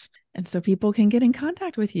notes. And so people can get in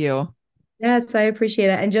contact with you. Yes, I appreciate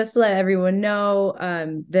it. And just to let everyone know,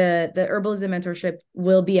 the herbalism mentorship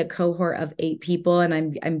will be a cohort of 8 people, and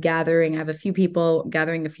I'm gathering. I have a few people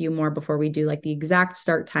gathering a few more before we do like the exact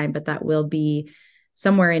start time, but that will be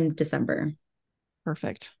somewhere in December.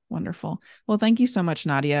 Perfect. Wonderful. Well, thank you so much,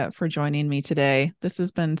 Nadia, for joining me today. This has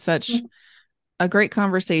been such a great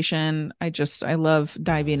conversation. I love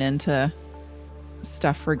diving into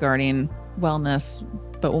stuff regarding wellness,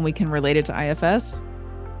 but when we can relate it to IFS,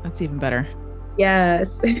 that's even better.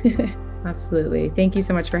 Yes, absolutely. Thank you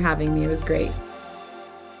so much for having me. It was great.